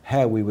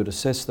 how we would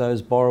assess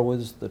those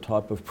borrowers, the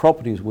type of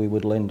properties we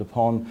would lend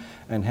upon,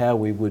 and how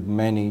we would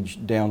manage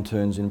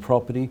downturns in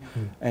property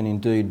and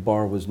indeed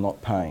borrowers not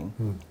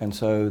paying. And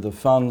so the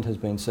fund has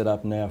been set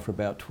up now for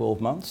about 12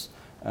 months,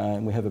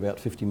 and we have about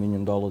 $50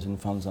 million in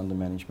funds under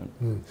management.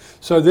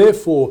 So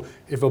therefore,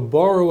 if a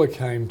borrower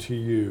came to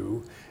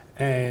you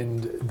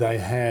and they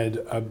had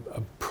a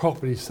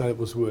property, say it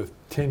was worth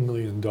 $10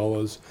 million,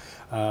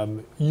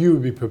 you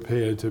would be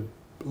prepared to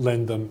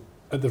lend them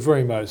at the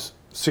very most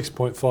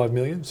 6.5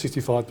 million,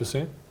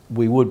 65%?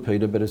 We would,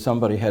 Peter, but if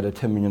somebody had a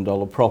 $10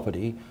 million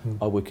property,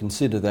 I would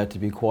consider that to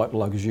be quite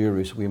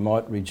luxurious. We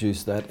might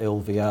reduce that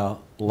LVR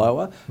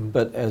lower,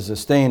 but as a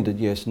standard,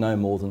 yes, no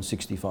more than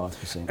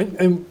 65%.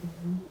 And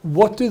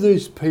what do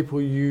these people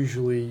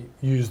usually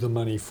use the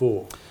money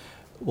for?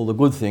 Well, the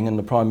good thing, and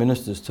the Prime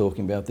Minister's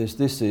talking about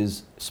this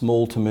is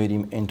small to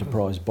medium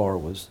enterprise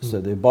borrowers. So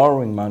they're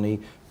borrowing money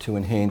to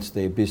enhance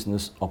their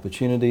business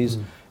opportunities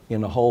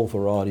in a whole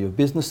variety of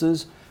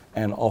businesses,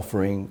 and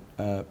offering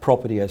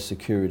property as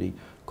security.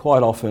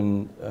 Quite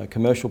often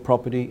commercial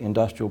property,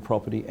 industrial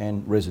property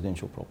and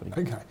residential property.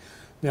 Okay.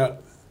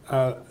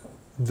 Now,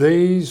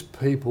 these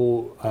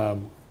people,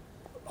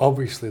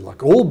 obviously,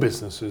 like all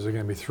businesses, are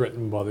going to be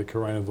threatened by the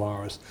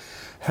coronavirus.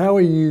 How are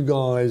you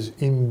guys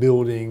in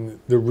building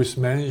the risk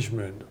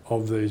management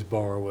of these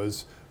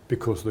borrowers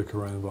because of the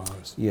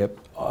coronavirus? Yep,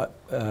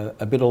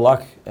 a bit of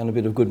luck and a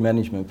bit of good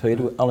management,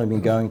 Peter. We've only been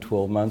going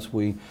 12 months.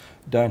 We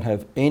don't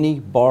have any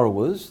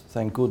borrowers,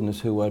 thank goodness,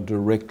 who are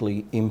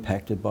directly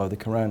impacted by the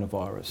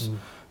coronavirus.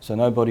 So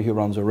nobody who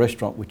runs a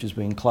restaurant which has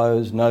been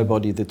closed,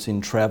 nobody that's in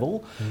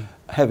travel.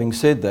 Having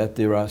said that,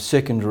 there are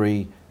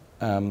secondary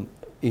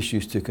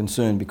issues to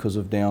concern because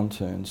of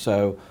downturn.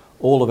 So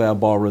all of our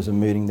borrowers are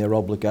meeting their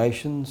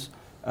obligations.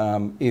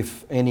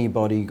 If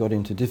anybody got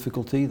into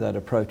difficulty, they'd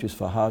approach us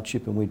for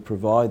hardship and we'd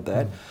provide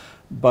that.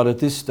 But at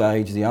this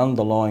stage, the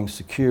underlying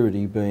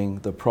security, being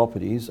the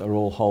properties, are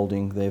all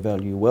holding their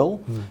value well.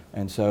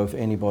 And so if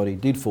anybody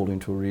did fall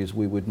into arrears,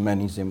 we would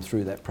manage them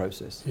through that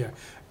process. Yeah.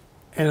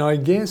 And I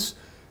guess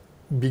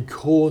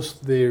because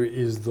there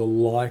is the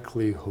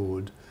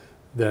likelihood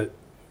that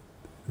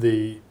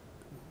the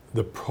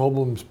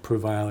problems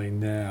prevailing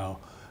now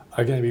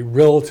are going to be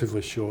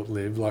relatively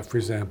short-lived, like for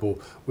example,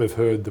 we've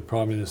heard the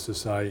Prime Minister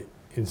say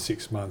in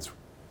 6 months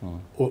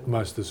or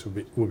most of this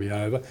will be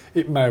over.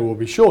 It may well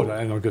be shorter,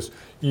 and I guess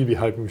you'd be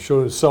hoping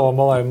shorter, so am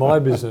I in my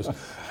business.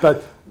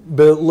 But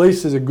at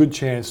least there's a good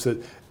chance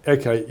that,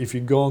 okay, if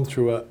you've gone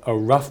through a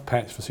rough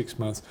patch for 6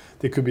 months,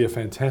 there could be a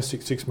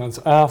fantastic 6 months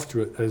after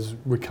it as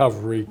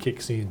recovery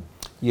kicks in.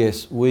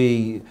 Yes,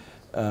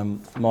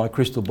 my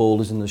crystal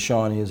ball isn't as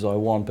shiny as I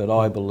want, but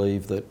I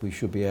believe that we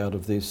should be out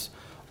of this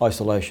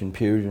isolation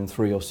period in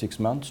 3 or 6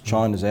 months.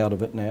 China's out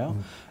of it now,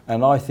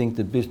 and I think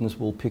that business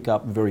will pick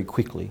up very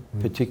quickly,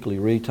 particularly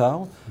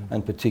retail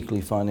and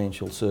particularly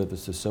financial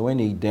services. So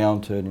any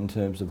downturn in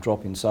terms of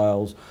drop in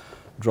sales,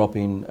 drop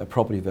in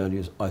property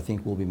values, I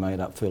think will be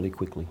made up fairly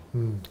quickly.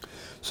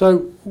 So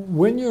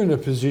when you're in a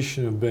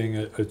position of being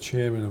a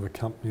chairman of a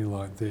company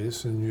like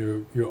this, and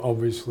you're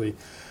obviously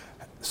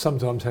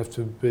sometimes have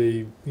to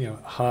be,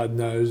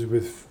 hard-nosed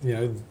with,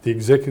 the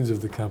executives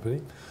of the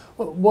company,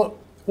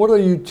 what are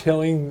you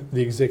telling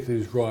the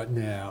executives right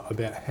now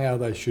about how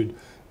they should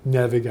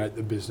navigate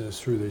the business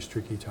through these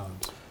tricky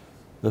times?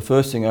 The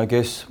first thing, I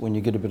guess, when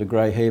you get a bit of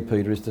grey hair,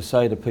 Peter, is to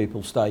say to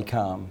people, stay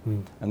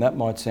calm. And that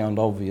might sound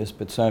obvious,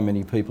 but so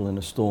many people in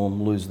a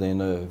storm lose their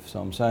nerve. So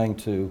I'm saying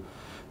to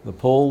the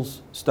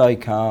Pauls, stay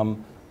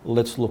calm,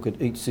 let's look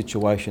at each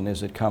situation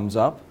as it comes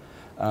up.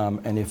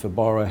 And if a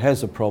borrower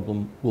has a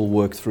problem, we'll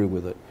work through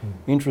with it.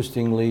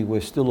 Interestingly,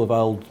 we're still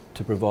available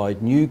to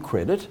provide new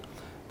credit,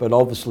 but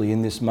obviously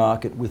in this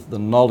market with the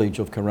knowledge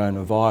of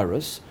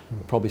coronavirus,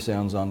 it probably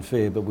sounds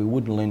unfair, but we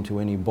wouldn't lend to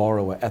any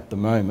borrower at the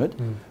moment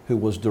who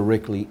was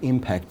directly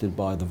impacted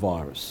by the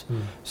virus.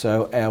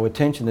 So our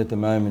attention at the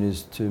moment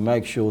is to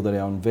make sure that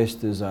our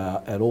investors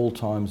are at all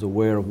times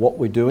aware of what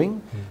we're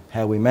doing,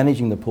 how we're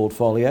managing the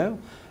portfolio,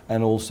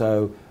 and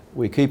also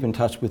we keep in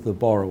touch with the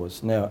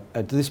borrowers. Now,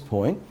 at this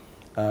point,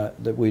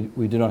 that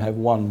we do not have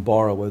one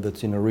borrower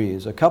that's in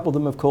arrears. A couple of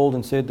them have called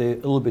and said they're a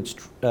little bit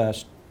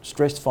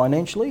stressed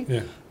financially,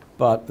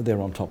 but they're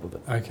on top of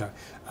it. Okay.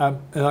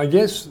 And I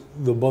guess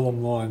the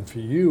bottom line for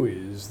you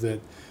is that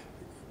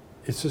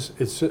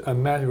it's a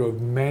matter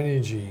of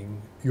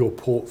managing your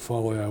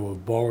portfolio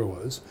of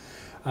borrowers.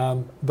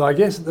 But I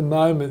guess at the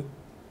moment,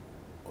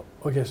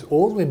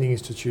 all lending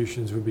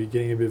institutions would be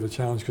getting a bit of a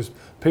challenge because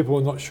people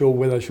are not sure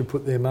where they should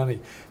put their money.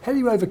 How do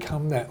you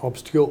overcome that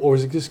obstacle, or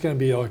is it just going to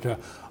be like a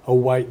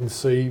wait and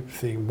see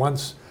thing?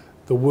 Once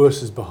the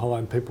worst is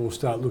behind, people will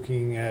start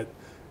looking at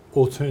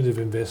alternative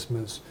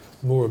investments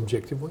more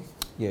objectively?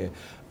 Yeah.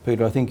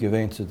 Peter, I think you've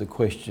answered the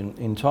question.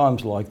 In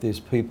times like this,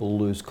 people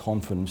lose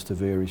confidence to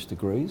various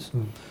degrees.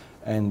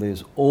 And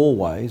there's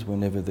always,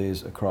 whenever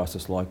there's a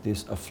crisis like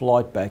this, a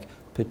flight back,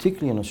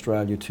 particularly in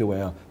Australia, to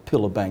our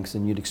pillar banks,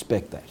 and you'd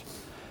expect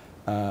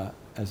that.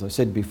 As I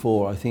said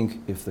before, I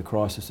think if the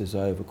crisis is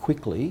over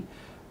quickly,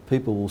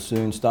 people will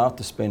soon start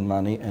to spend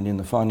money, and in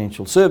the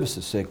financial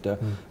services sector,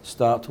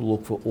 start to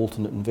look for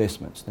alternate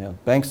investments. Now,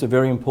 banks are a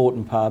very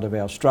important part of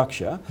our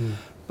structure,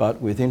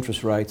 but with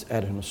interest rates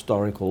at an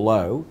historical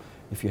low,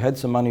 if you had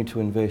some money to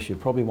invest, you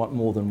probably want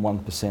more than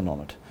 1% on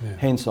it.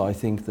 Hence, I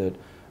think that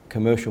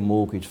commercial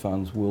mortgage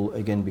funds will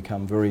again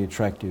become very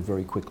attractive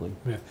very quickly.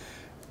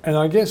 And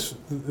I guess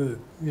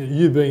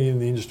you being in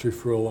the industry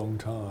for a long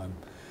time,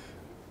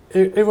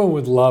 everyone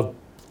would love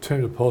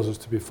term deposits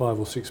to be 5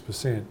 or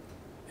 6%.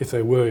 If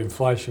they were,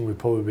 inflation would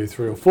probably be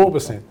 3 or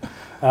 4%.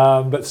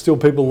 But still,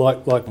 people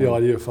like the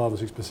idea of 5 or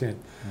 6%.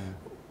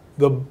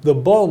 The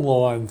bottom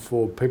line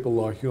for people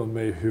like you and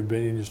me who've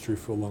been in the industry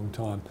for a long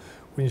time,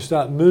 when you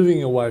start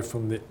moving away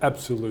from the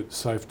absolute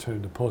safe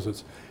term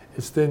deposits,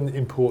 it's then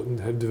important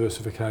to have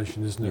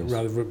diversification, isn't it?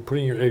 Rather than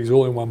putting your eggs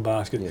all in one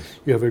basket,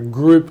 you have a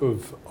group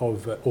of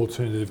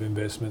alternative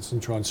investments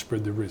and try and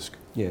spread the risk.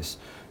 Yes.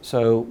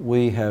 So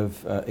we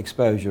have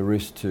exposure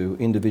risk to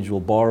individual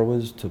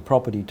borrowers, to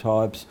property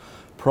types,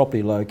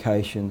 property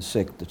location,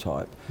 sector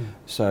type,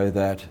 so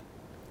that,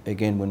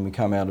 again, when we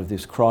come out of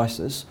this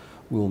crisis,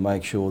 we'll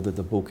make sure that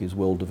the book is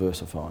well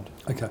diversified.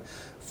 Okay.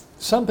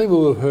 Some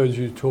people have heard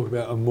you talk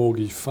about a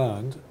mortgage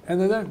fund, and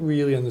they don't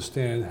really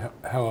understand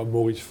how a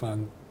mortgage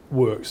fund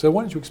works. So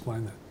why don't you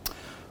explain that?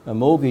 A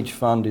mortgage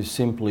fund is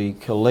simply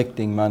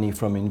collecting money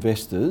from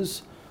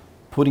investors,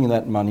 putting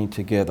that money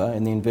together,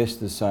 and the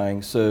investors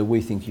saying, sir,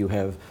 we think you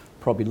have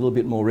probably a little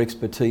bit more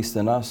expertise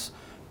than us.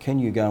 Can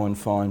you go and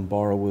find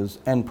borrowers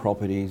and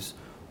properties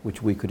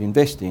which we could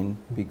invest in,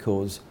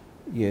 because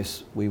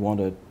yes, we want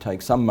to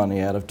take some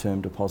money out of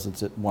term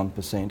deposits at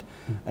 1%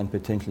 and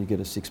potentially get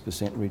a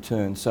 6%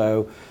 return.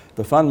 So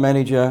the fund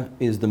manager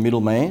is the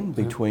middleman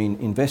between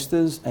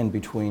investors and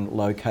between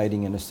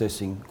locating and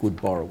assessing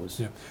good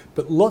borrowers.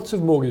 But lots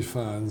of mortgage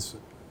funds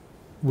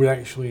would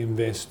actually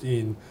invest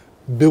in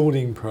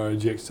building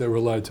projects that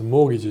relate to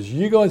mortgages.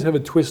 You guys have a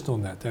twist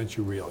on that, don't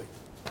you really?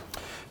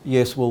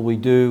 Yes, well we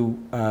do.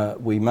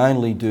 We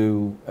mainly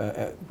do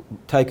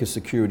take as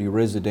security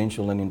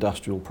residential and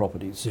industrial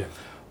properties.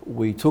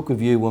 We took a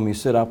view when we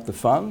set up the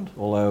fund,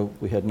 although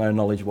we had no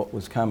knowledge what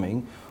was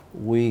coming,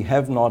 we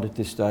have not at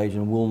this stage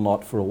and will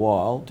not for a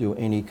while do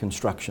any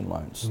construction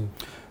loans.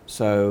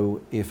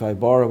 So if a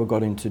borrower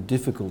got into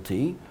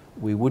difficulty,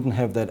 we wouldn't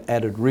have that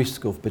added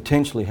risk of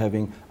potentially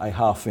having a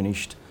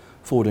half-finished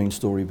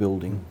 14-storey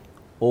building.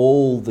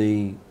 all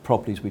the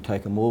properties we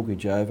take a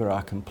mortgage over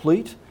are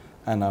complete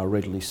and are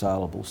readily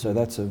saleable. So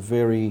that's a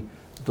very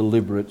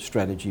deliberate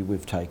strategy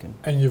we've taken.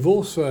 And you've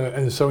also,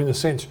 and so in a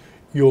sense,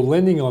 you're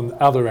lending on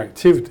other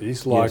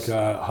activities like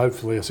Yes.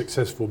 hopefully a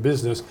successful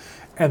business,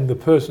 and the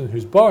person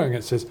who's borrowing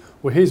it says,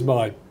 well, here's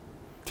my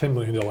 $10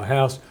 million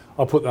house,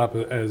 I'll put that up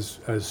as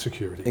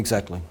security.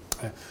 Exactly.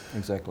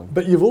 Exactly.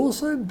 But you've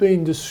also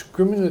been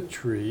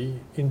discriminatory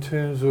in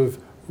terms of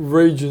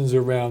regions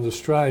around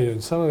Australia,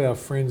 and some of our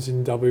friends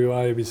in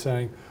WA will be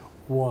saying,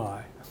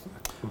 why?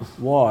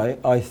 Why?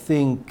 I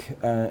think,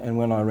 and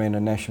when I ran a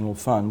national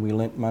fund, we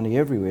lent money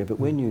everywhere, but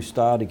when you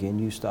start again,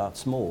 you start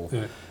small.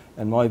 Yeah.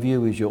 And my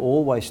view is you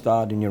always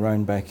start in your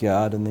own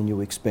backyard and then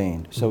you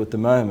expand. So at the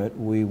moment,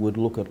 we would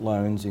look at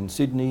loans in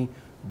Sydney,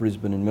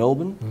 Brisbane and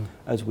Melbourne.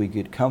 As we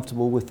get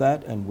comfortable with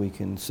that and we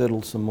can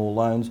settle some more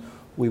loans,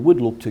 we would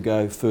look to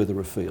go further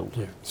afield.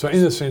 Yeah. So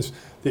in a sense,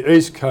 the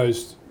East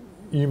Coast,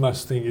 you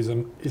must think is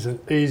an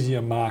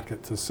easier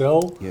market to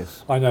sell.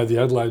 Yes. I know the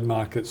Adelaide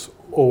market's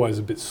always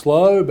a bit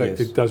slow, but Yes.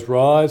 it does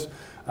rise.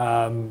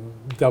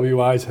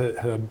 WA's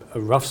had a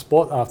rough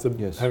spot after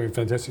Yes. having a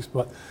fantastic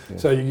spot.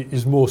 Yes. So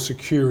there's more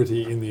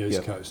security in the East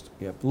Yep. Coast.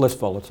 Yep, less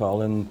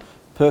volatile. And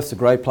Perth's a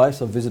great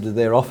place. I've visited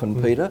there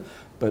often, Peter.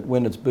 But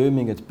when it's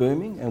booming,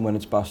 and when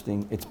it's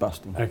busting, it's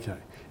busting. Okay.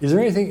 Is there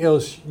anything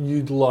else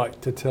you'd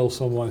like to tell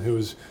someone who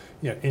is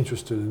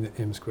interested in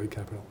M Squared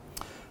Capital?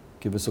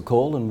 Give us a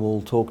call and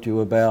we'll talk to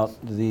you about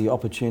the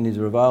opportunities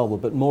that are available,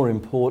 but more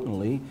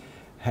importantly,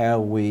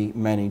 how we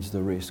manage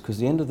the risk. Because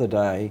at the end of the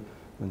day,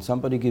 when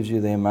somebody gives you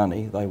their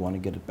money, they want to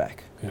get it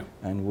back. Yeah.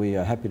 And we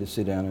are happy to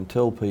sit down and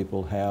tell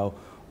people how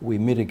we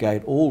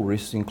mitigate all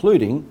risks,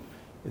 including,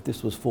 if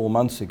this was 4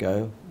 months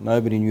ago,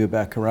 nobody knew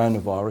about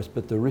coronavirus,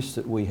 but the risks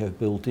that we have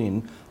built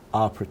in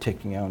are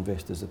protecting our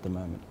investors at the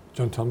moment.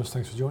 John Thomas,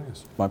 thanks for joining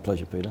us. My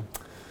pleasure, Peter.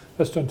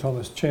 That's John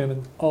Thomas,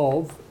 Chairman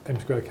of M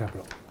Squared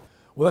Capital.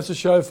 Well, that's the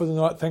show for the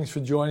night. Thanks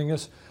for joining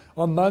us.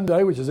 On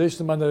Monday, which is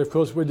Easter Monday, of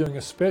course, we're doing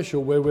a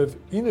special where we've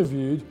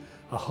interviewed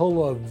a whole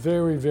lot of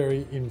very,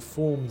 very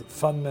informed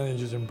fund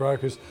managers and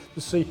brokers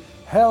to see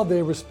how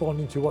they're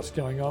responding to what's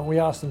going on. We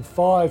asked them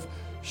 5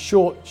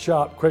 short,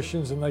 sharp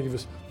questions and they give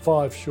us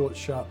 5 short,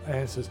 sharp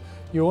answers.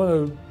 You want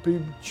to be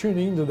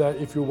tuning into that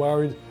if you're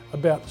worried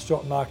about the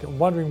stock market and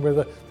wondering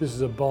whether this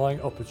is a buying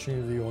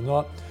opportunity or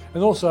not.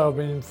 And also, I've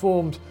been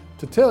informed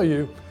to tell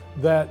you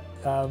that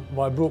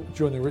my book,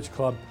 Join the Rich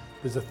Club,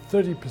 there's a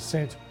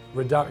 30%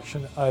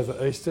 reduction over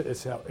Easter.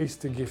 It's our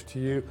Easter gift to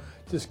you.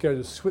 Just go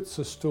to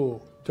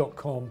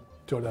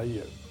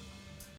switzerstore.com.au.